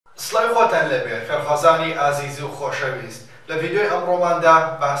سڵای خۆتان لەبێ خێرخوازانی ئازیزی و خۆشەویست لە ڤیدیۆی ئەمڕۆماندا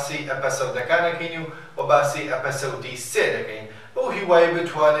باسی ئەپەسەودەکانەکەین و باسی ئەپەسەودی سێ دەکەین بەو هیوای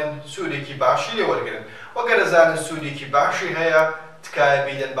بتوانن سوودێکی باشی لێوەرگرن وەگەرەزانن سوودێکی باشی هەیە تکایە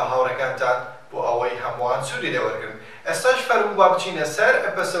بیدەن بە هاوڕەکانتان بۆ ئەوەی هەمووان سوودی لێوەرگرن. ئێستاش فەرموو با بچینە سەر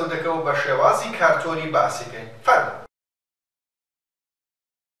ئەپەسەودەکە و بە شێوازی کارتۆنی باسیکەین. فەرموو.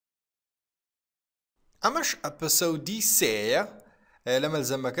 ئەمەش ئەپەسەودی سێیە لە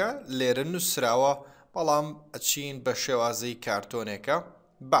مەلزەمەکە لێرە نووسراوە بەڵام ئەچین بە شێوازی کارتۆنێکە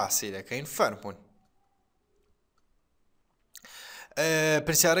باسی دەکەین. فەرموون.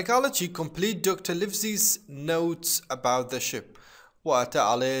 پرسیارەکەڵە چی complete Dr. Livesey's notes about the ship واتە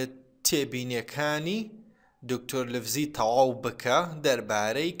ئەڵێ تێبینیەکانی دکتۆر لیڤزی تەواو بکە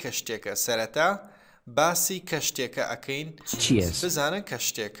دەربارەی کەشتێکە. سەرەتا باسی کەشتێکە ئەکەین بزانن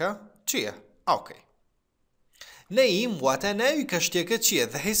کەشتێکە چییە. ئاوکەی نەیم واتە ناوی کەشتێکە چییە؟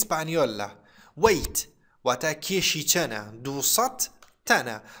 The Hispaniola. Weight واتە کێشی چەنە؟ 200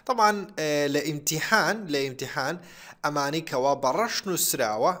 تەنە. طبعا لە ئیمتیحان ئەمانی کەوا بە ڕەش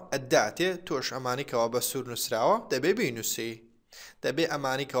نووسراوە ئەداتێ تۆش ئەمانی کەوا بە سوور نووسراوە دەبێ بینووسی دەبێ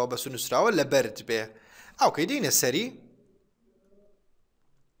ئەمانی کەوا بە سوور نووسراوە لە بەرد بێ. ئاوکەی دێنە سەری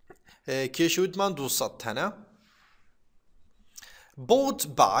کێشی وتمان 200 تەنە. Bought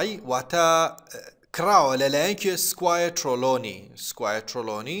by واتە کراوە لەلایەنکی سکوایر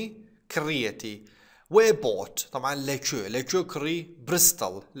ترۆلۆنی کڕیەتی. وێ بۆت طبعا لەکوێ کڕی؟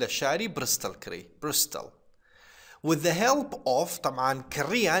 برستڵ لە شاری برستڵ کڕی. برستڵ with the help of طبعا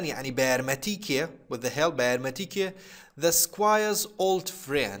كريان يعني بيرمتيكي with the help بيرمتيكي the squire's old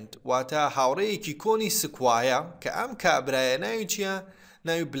friend واتا هاوريكي كوني سكوايا كأم كابرايا نايوشيا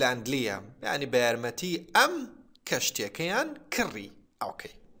نايو بلاندليا يعني بيرمتي أم كشتيا كيان كري. اوكي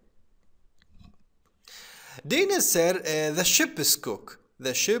دينا سر the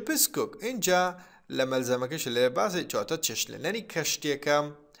ship is cook انجا لما الزمكش اللي باسي جوتا تشلنري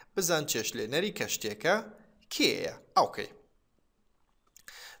كشتيكا بزان تشلنري كشتيكا كيه. اوكي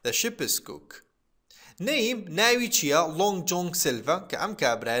the ship is cook. نيم ناوي تشيا لونج جونغ سيلفا كأم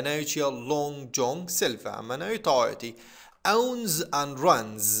كابرا ناوي تشيا لونج جونغ سيلفا اما ناوي طاوتي owns and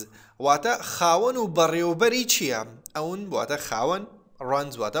runs واتا خاون وبريوبري تشيا own واتا خاون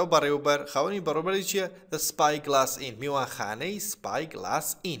runs واتا وبريوبر خاوني بريوبري تشيا the spy glass in ميوان خاني spy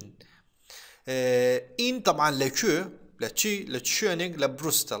glass in. in طبعا لتشونيك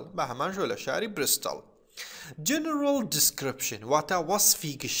لبروستل بهمان شو لشاري برستل. general description واتا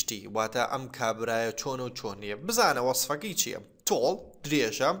وصفي قشتي واتا ام كابرايا چونو چونية بزانا وصفكي چيه؟ tall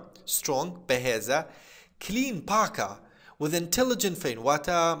دريجة strong بهزة clean باكا with intelligent فين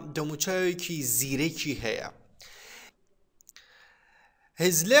واتا دموچاوكي زيريكي هيا.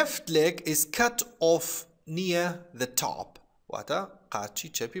 his left leg is cut off near the top واتا قاتشي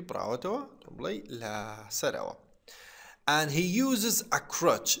چپي براوتوا بلي لا سروا. and he uses a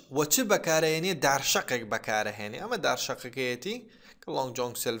crutch وچ بكارهني دارشقك بكارهني اما دارشقكيتي كلونج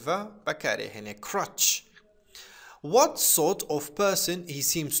جونغ سيلفا بكارهني crutch. what sort of person he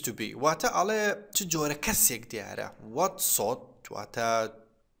seems to be واتا على تجورة كسيك ديارة. what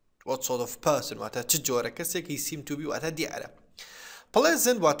sort of person واتا تجورة كسيك he seems to be واتا ديارة.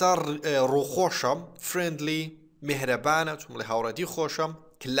 pleasant واتا روخوشم friendly مهربانة تملي هاوردي خوشم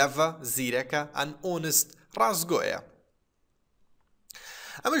clever زيركة and honest رازقوية.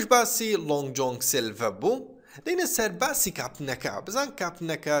 ئەمەش باسی لۆنگ جۆنگ سیلڤە بوو. دەینە سەر باسی کاپتنەکە. بزان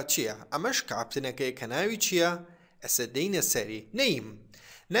کاپتنەکە چییە؟ ئەمەش کاپتنەکەی کە ناوی چییە؟ ئەسە دەینە سەری نەیم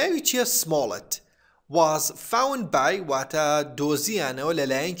ناوی چییە؟ سمۆڵت was found by واتە دۆزیانەوە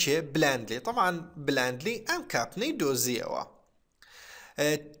لەلایەن کێ؟ بلاندلی. طبعا بلاندلی ئەم کاپتنەی دۆزیەوە.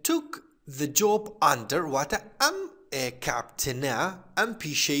 took the job under واتە ئەم کاپتنە ئەم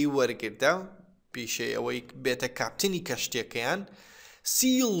پیشەی وەرگردە پیشەی ئەوەی بێتە کاپتنی کەشتێکەیان.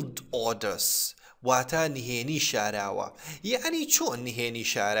 sealed orders واتا نهێنی شاراوە. یعنی چۆن نهێنی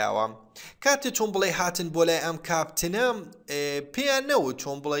شاراوە؟ کاتێ چۆن بڵێ هاتن بۆ لای ئەم کاپتنە پێیان نەوت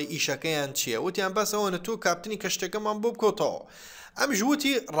چۆن بڵێ ئیشەکەیان چییە؟ وتیان بەس ئەوەنە تۆ کاپتنی کەشتەکەمان بۆ بکۆتەوە. ئەمش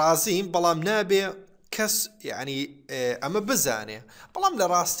وتی ڕازیم بەڵام نابێ کەس یعنی ئەمە بزانێ. بەڵام لە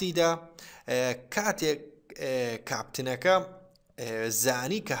ڕاستیدا کاتێک کاپتنەکە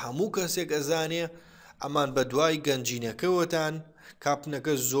زانی کە هەموو کەسێک ئەزانێ ئەمان بە دوای گەنجینەکەوەتان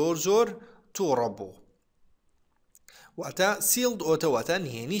کاپتنەکە زۆر تووڕە بوو. واتە سیلد ئۆتە واتە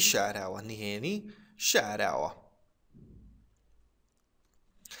نهێنی شاراوە.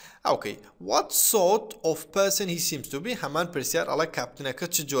 اوكي what sort of person he seems to be هەمان پرسیار ئەڵە کاپتنەکە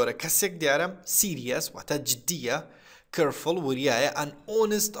چ جۆرە کەسێک دیارە serious واتە جددیە careful وریایە and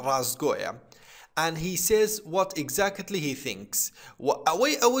honest ڕازگۆیە and he says what exactly he thinks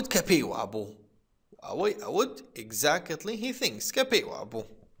وأوي أود كبي وابو أوي أود exactly he thinks كبي وابو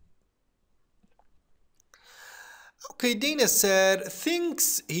Okay, Dana said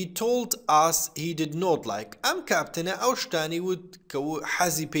things he told us he did not like. Captain أوشتاني ود كو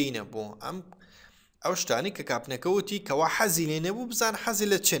حزي بينا بو. أوشتاني كابتن كوتي كوا حزي لنا بو بزان حزي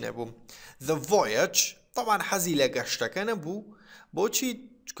لتشنا بو. The voyage طبعا حزي لقشتكنا بو. بوشي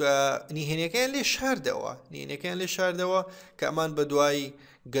نهني كان ليش هردوا. نهني كان ليش هردوا كمان بدواي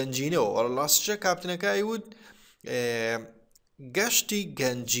كەنجینە وەڵاستە کاپتنەکەی وت گەشتی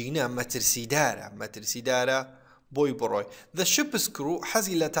کەنجینە مەترسیدارە بۆی بڕۆی. The ship's crew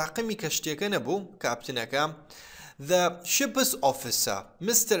حەزی لە تاقمی کەشتێکە نەبوو کاپتنەکە. The ship's officer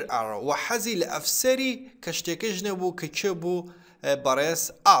Mr. Arrow و حەزی لە ئەفسەری کەشتێکەش نەبوو کە چێ بوو بەڕێز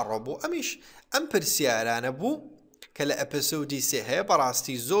ئاڕۆ بوو. ئەمیش ئەم پرسیارانە بوو کە لە ئەپیسۆدی سێ هەیە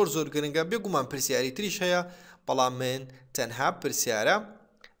بەڕاستی زۆر گرنگە بێگومان پرسیاری تریش هەیە بەڵام من تەنها پرسیارە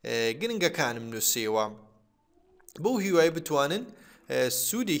گرنگەکانم نووسیوە بۆ هیوای بتوانن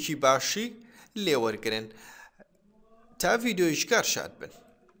سوودێکی باشی لێوەرگرن تا ڤیدیۆیش کار شاد بن.